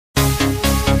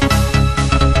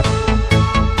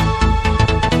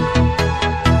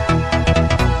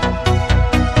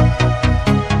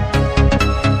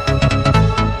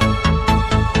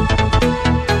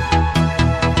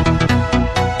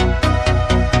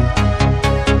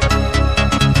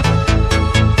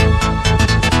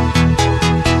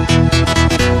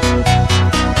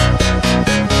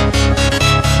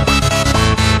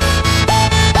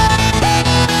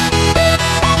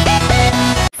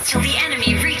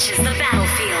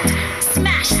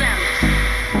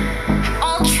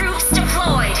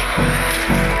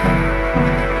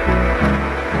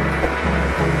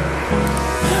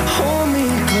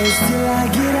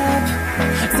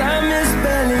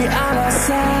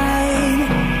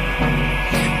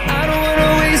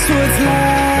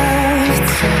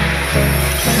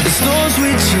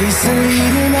chase and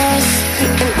leading us,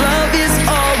 and love is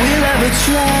all we'll ever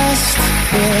trust.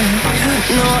 Yeah.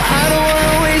 No, I don't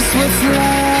wanna waste what's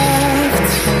left.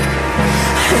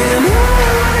 And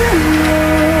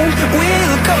on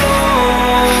we'll go,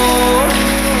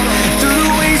 through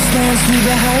the wastelands, through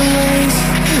the highways,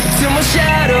 till my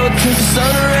shadow turns to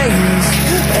sun rays.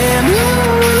 And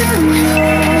on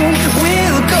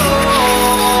we'll go,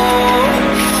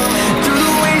 through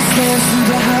the wastelands, through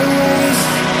the highways,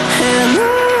 and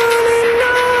on we'll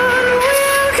go.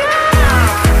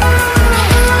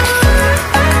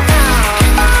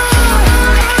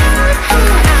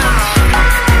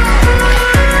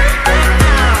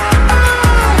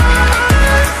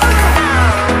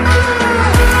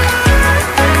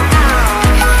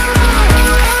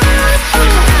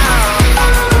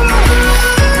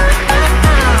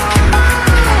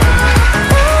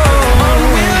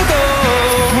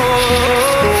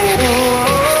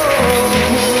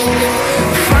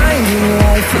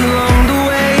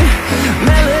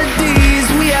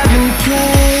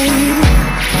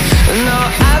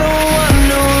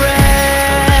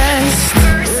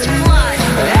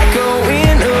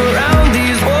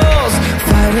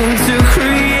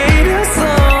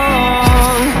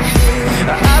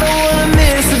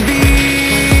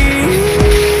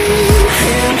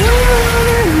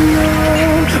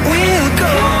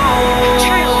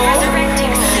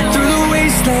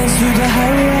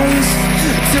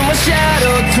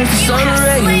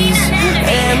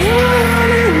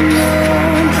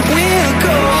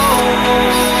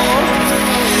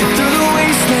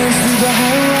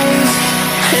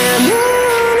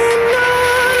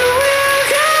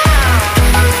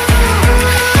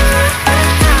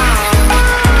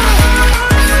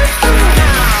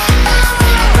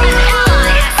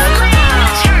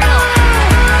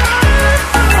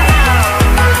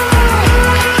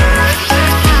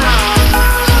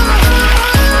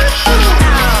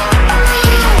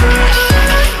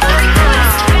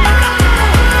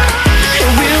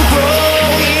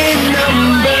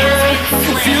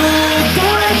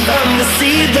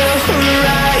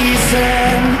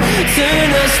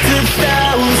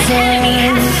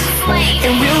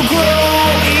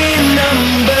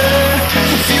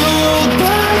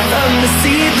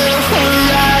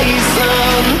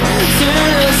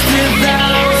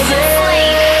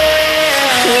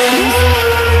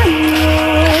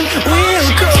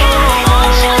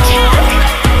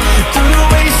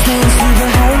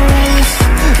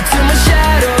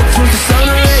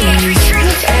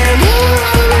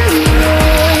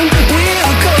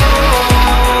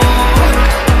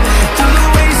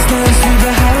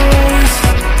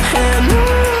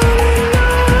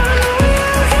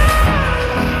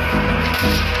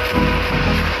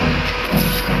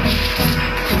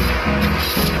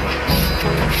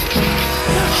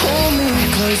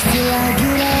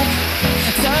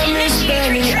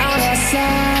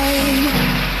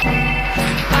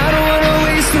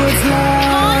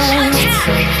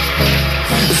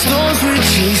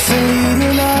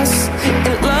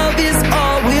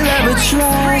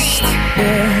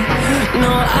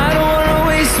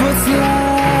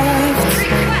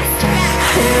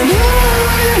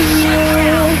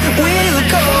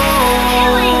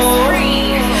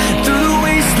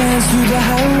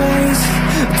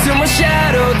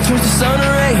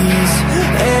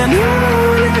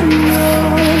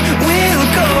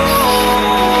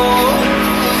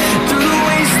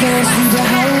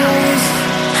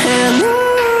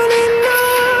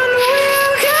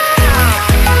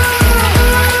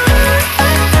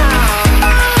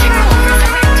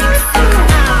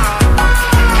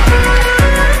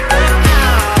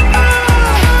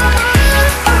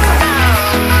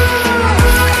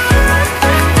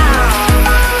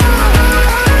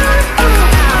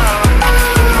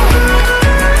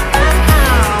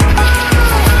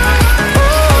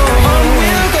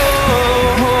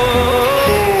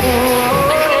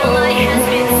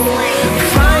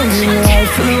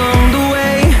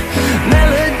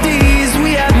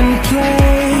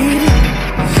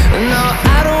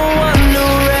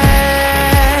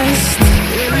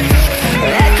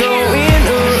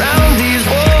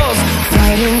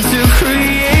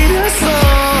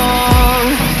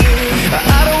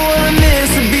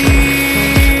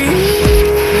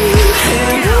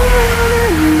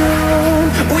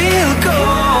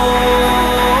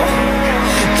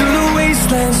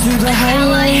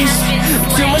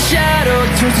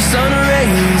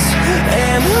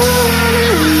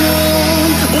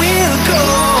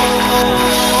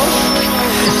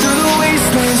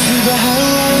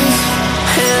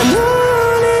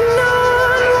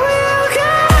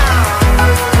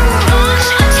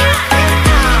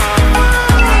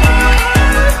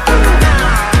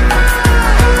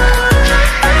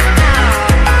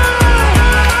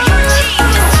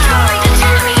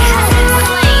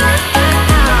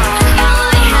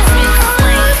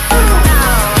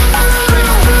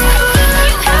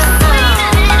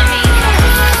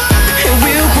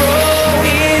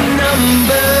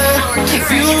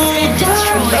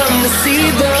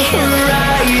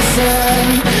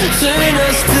 turn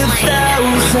us to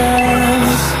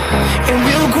thousands, and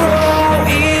we'll grow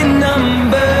in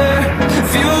number,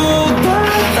 fueled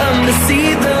by them to see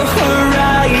the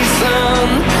horizon.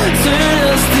 Turn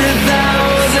us to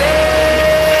thousands,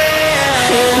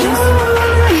 and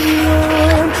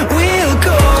on we'll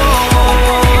go,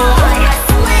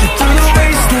 through the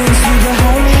wastelands, through the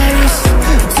highways,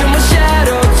 till my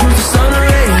shadow turns to sun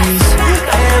rays.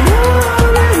 And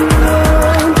on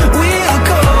we'll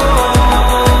go,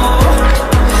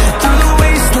 through the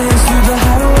wastelands, through the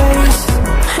highways.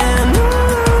 And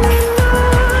on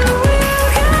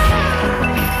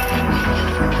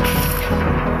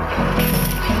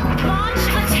Launch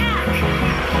attack.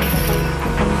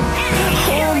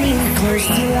 hold me close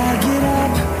till I get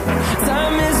up.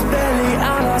 Time is barely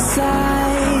on our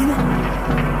side.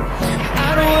 I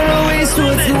don't wanna waste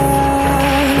what's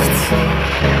left.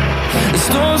 The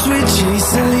storms we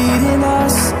chase are leading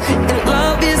us, and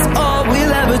love is all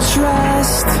we'll ever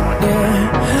trust.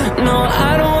 Yeah, no,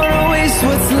 I don't wanna waste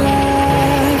what's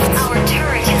left. Our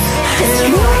turret has been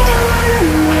And destroyed.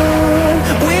 on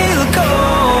we'll go,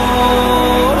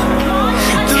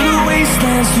 through the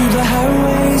wastelands, through the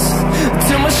highways,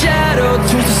 till my shadow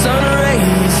turns to sun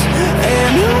rays.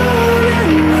 And on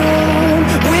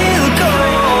we'll go,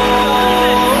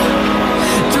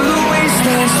 through the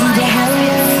wastelands, through the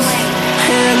highways.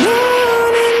 And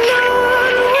on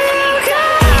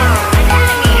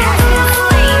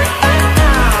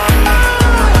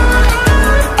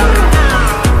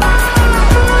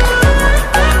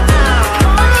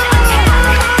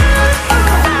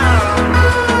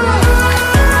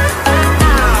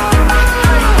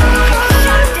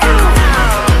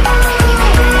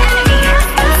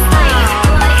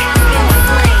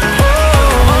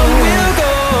we'll go.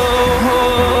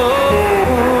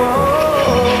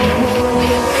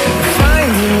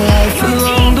 Finding life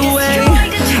along the way,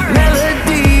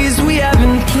 melodies we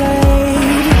haven't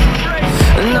played.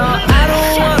 No, I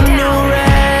don't want no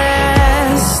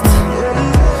rest.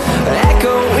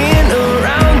 Echoing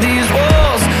around these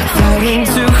walls, fighting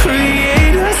to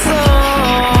create a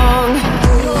song.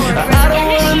 I don't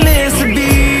wanna miss a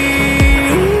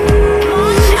beat.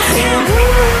 And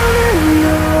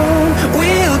on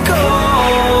we'll go,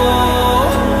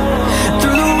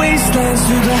 through the wastelands,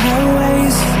 through the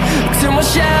highways, till my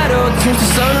shadow turns to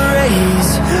sun rays.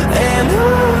 And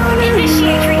on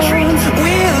Initiate retreat.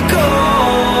 we'll go,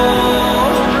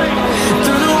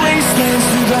 through the wastelands,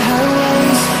 through the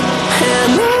highways.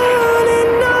 And on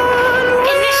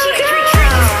Initiate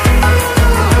retreat.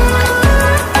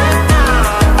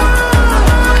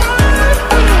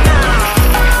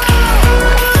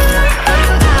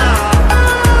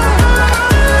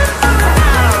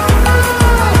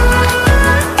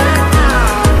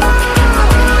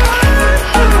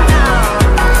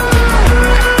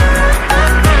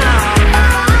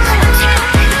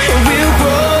 and we'll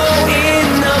grow in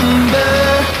number,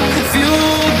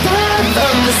 fueled by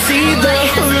them to see the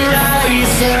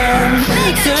horizon.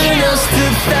 Turn us to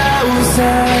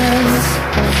thousands,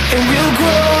 and we'll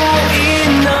grow in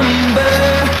number,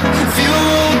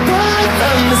 fueled by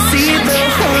them to see the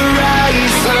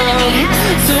horizon.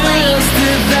 Turn us to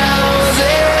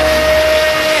thousands,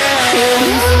 and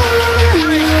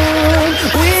on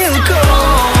we'll go,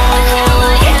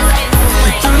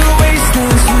 through the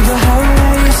wastelands, through the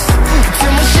highways,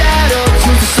 till my shadow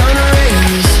turns to sun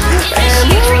rays. And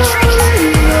on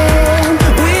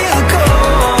we'll go,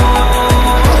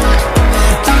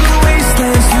 through the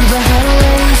wastelands, through the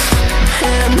highways.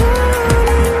 And on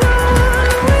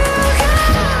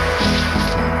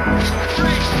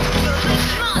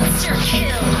Monster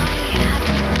kill.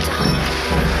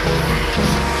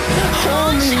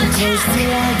 hold me close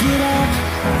till I get up.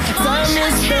 Time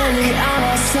is barely on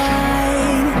our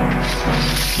side.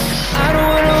 I don't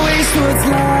wanna waste what's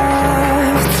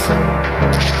left.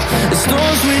 The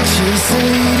storms we chase are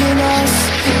leading us,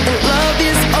 and love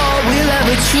is all we'll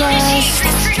ever trust.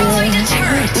 Destroyed a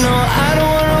turret. No, I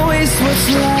don't wanna waste what's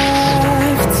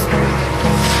left.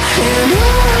 And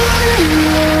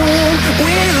on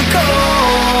we'll go,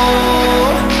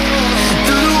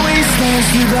 through the wastelands,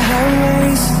 through the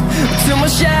highways, till my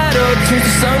shadow turns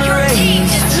to sun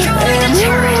rays. And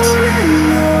on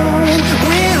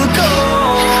we'll go,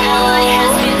 Ally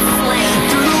has been slain.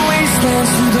 through the wastelands,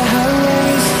 through the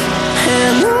highways.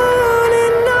 And on we'll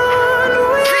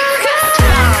Request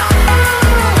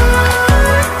backup.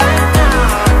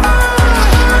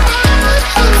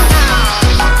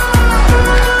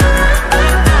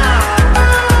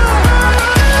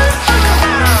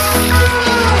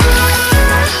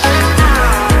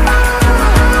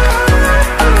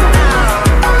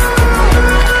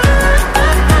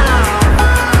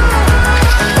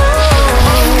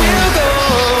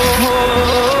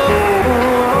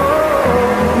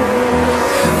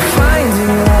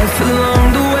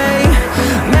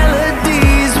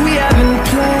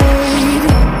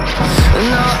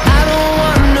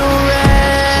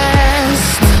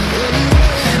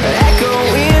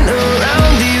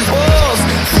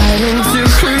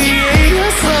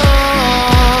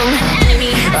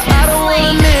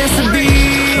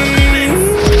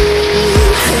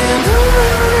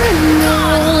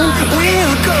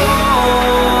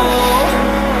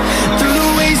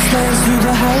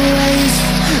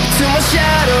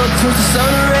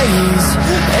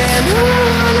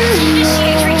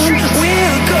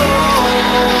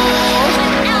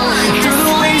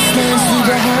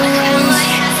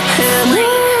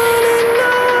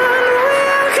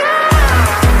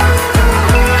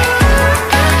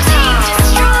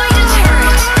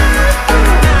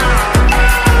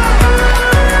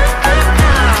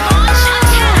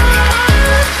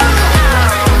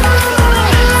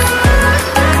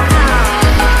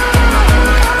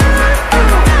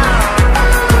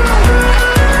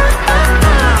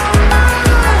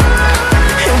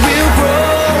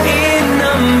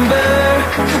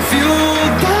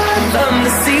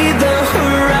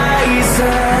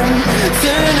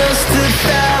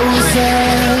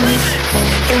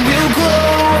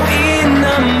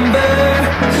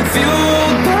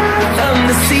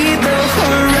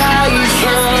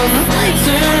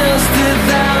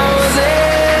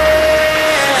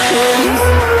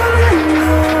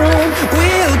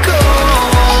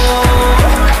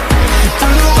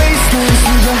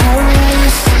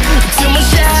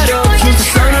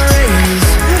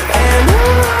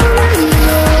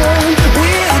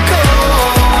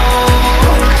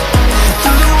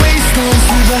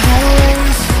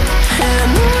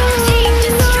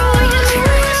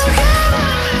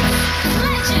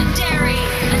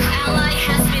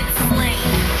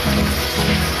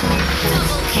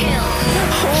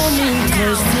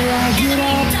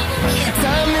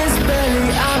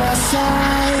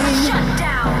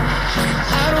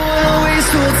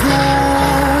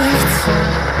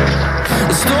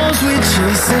 storms we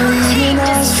chase are leading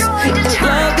us, and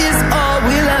love is all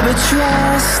we'll ever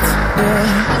trust.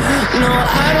 Yeah. No,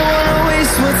 I don't wanna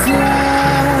waste what's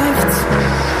left.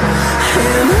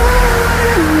 And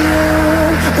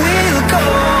on we'll go,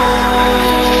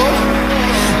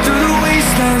 through the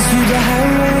wastelands, through the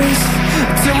highways,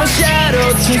 till my shadow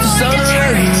turns to sun